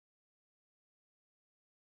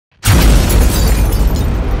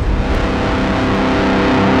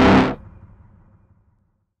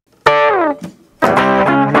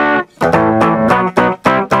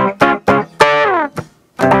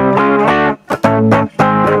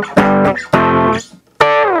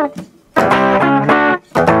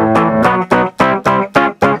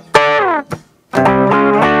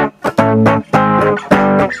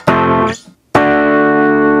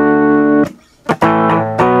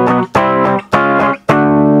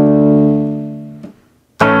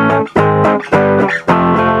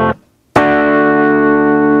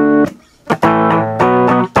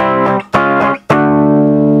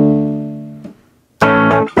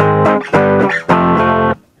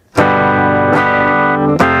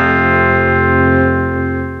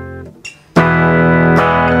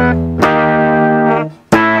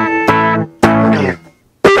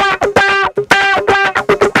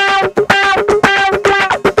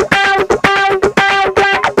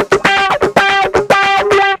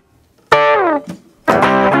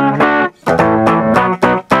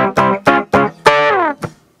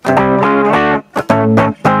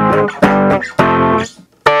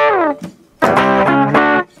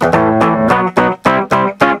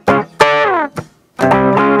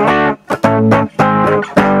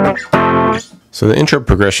So the intro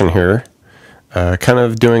progression here, kind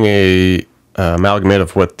of doing a amalgamate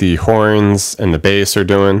of what the horns and the bass are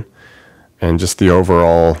doing, and just the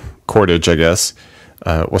overall chordage, I guess.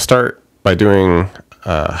 We'll start by doing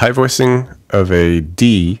high voicing of a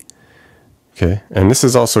D. Okay, and this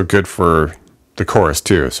is also good for the chorus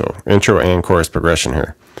too. So intro and chorus progression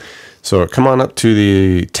here. So come on up to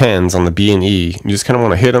the 10s on the B and E. You just kind of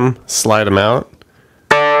want to hit them, slide them out.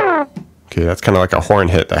 Okay, that's kind of like a horn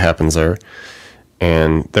hit that happens there.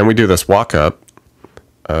 And then we do this walk up.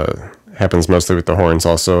 Happens mostly with the horns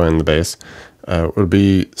also and the bass. It would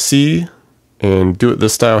be C, and do it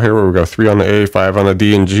this style here where we go 3 on the A, 5 on the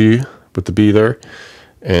D and G with the B there.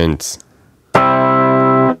 And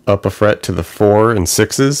up a fret to the 4 and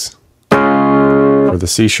 6s for the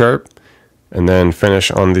C sharp. And then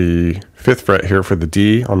finish on the 5th fret here for the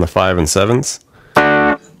D on the 5 and 7s.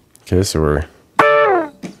 Okay, so we're...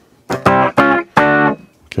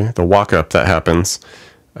 Okay, the walk up that happens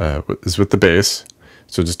is with the bass.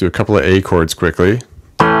 So just do a couple of A chords quickly.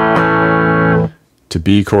 To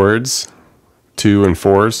B chords, 2 and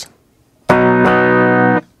 4s.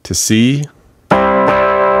 To C.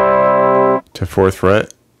 To 4th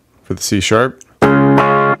fret for the C sharp.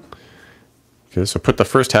 Okay, so put the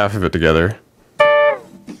first half of it together.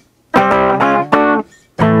 All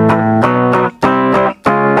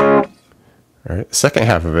right, the second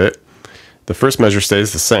half of it, the first measure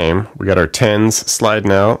stays the same. We got our 10s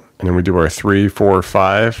sliding out, and then we do our 3, 4,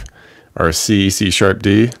 5, our C, C sharp,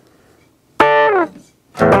 D. All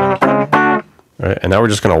right, and now we're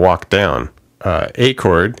just going to walk down. A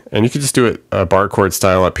chord, and you can just do it bar chord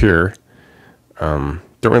style up here. Don't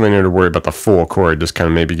really need to worry about the full chord, just kind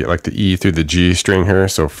of maybe get like the E through the G string here.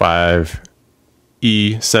 So 5,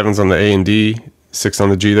 E, 7's on the A and D, 6 on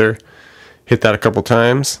the G there. Hit that a couple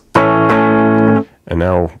times. And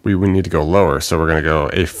now we need to go lower. So we're going to go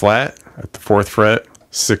A flat at the 4th fret,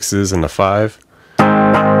 6s and the 5,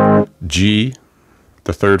 G,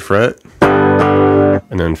 the 3rd fret,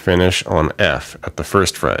 and then finish on F at the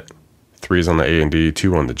 1st fret. 3's on the A and D,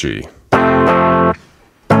 2 on the G.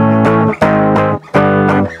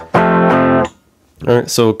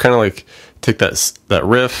 Alright, so kind of like take that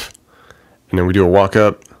riff, and then we do a walk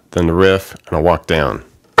up, then the riff, and a walk down.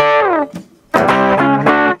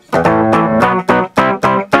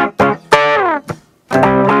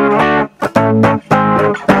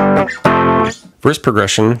 Verse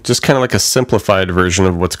progression, just kind of like a simplified version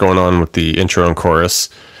of what's going on with the intro and chorus.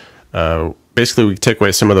 Basically, we take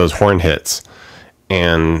away some of those horn hits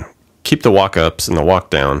and keep the walk ups and the walk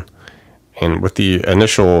down. And with the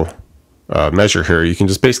initial measure here, you can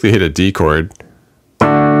just basically hit a D chord. All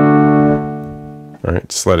right,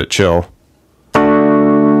 just let it chill.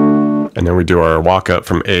 And then we do our walk up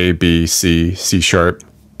from A, B, C, C sharp,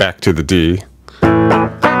 back to the D.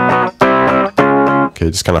 Okay,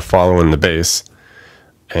 just kind of following the bass.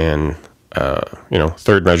 And,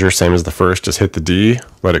 third measure, same as the first, just hit the D,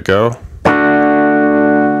 let it go.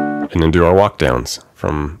 And then do our walk downs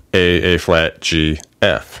from A, A flat, G,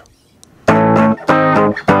 F.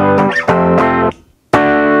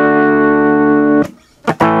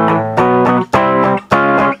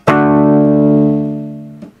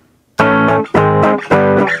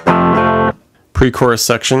 Pre-chorus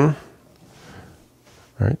section.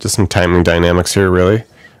 All right, just some timing dynamics here, really.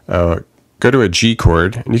 Go to a G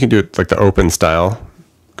chord, and you can do it like the open style,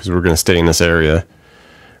 because we're going to stay in this area.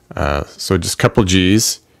 So just a couple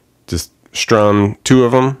G's, just strum 2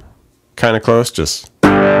 of them, kind of close, just,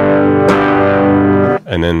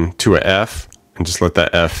 and then to a F, and just let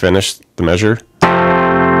that F finish the measure.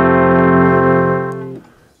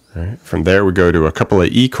 All right, from there we go to a couple of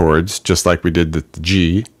E chords, just like we did the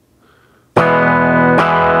G. All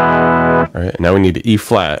right, now we need to E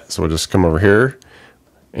flat, so we'll just come over here,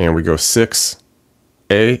 and we go 6,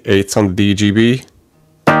 A, 8's on the D, G, B.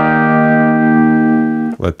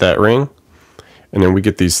 Let that ring. And then we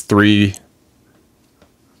get these 3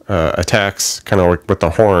 attacks, kind of like with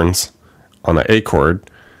the horns on the A chord.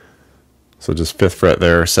 So just 5th fret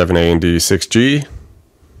there, 7, A and D, 6, G.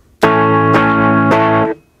 All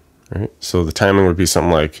right, so the timing would be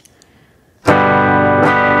something like...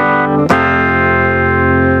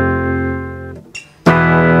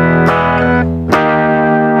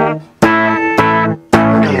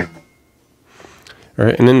 All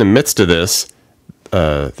right, and in the midst of this,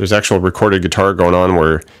 there's actual recorded guitar going on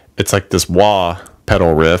where it's like this wah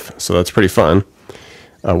pedal riff, so that's pretty fun.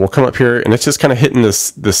 We'll come up here, and it's just kind of hitting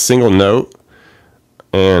this single note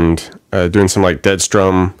and doing some like dead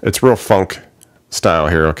strum. It's real funk style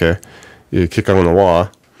here, okay? You kick on the wah,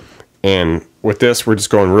 and with this, we're just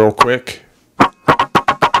going real quick.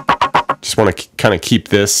 Just want to kind of keep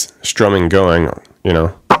this strumming going, you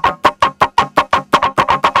know,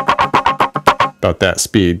 about that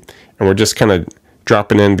speed. And we're just kind of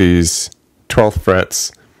dropping in these 12th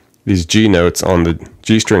frets, these G notes on the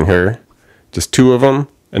G string here, just 2 of them,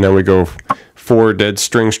 and then we go 4 dead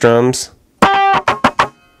string strums.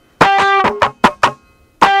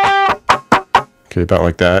 Okay, about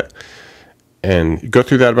like that. And you go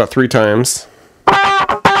through that about 3 times.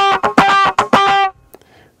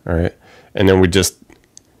 All right, and then we just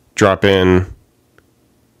drop in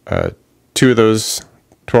 2 of those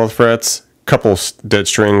 12th frets, couple dead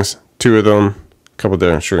strings, 2 of them, couple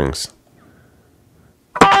dead strings.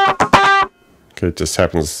 Okay, it just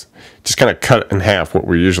happens, just kind of cut in half what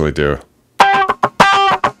we usually do. All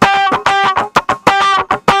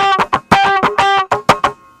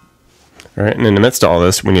right, and in the midst of all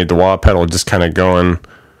this, we need the wah pedal just kind of going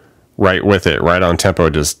right with it, right on tempo,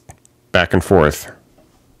 just back and forth.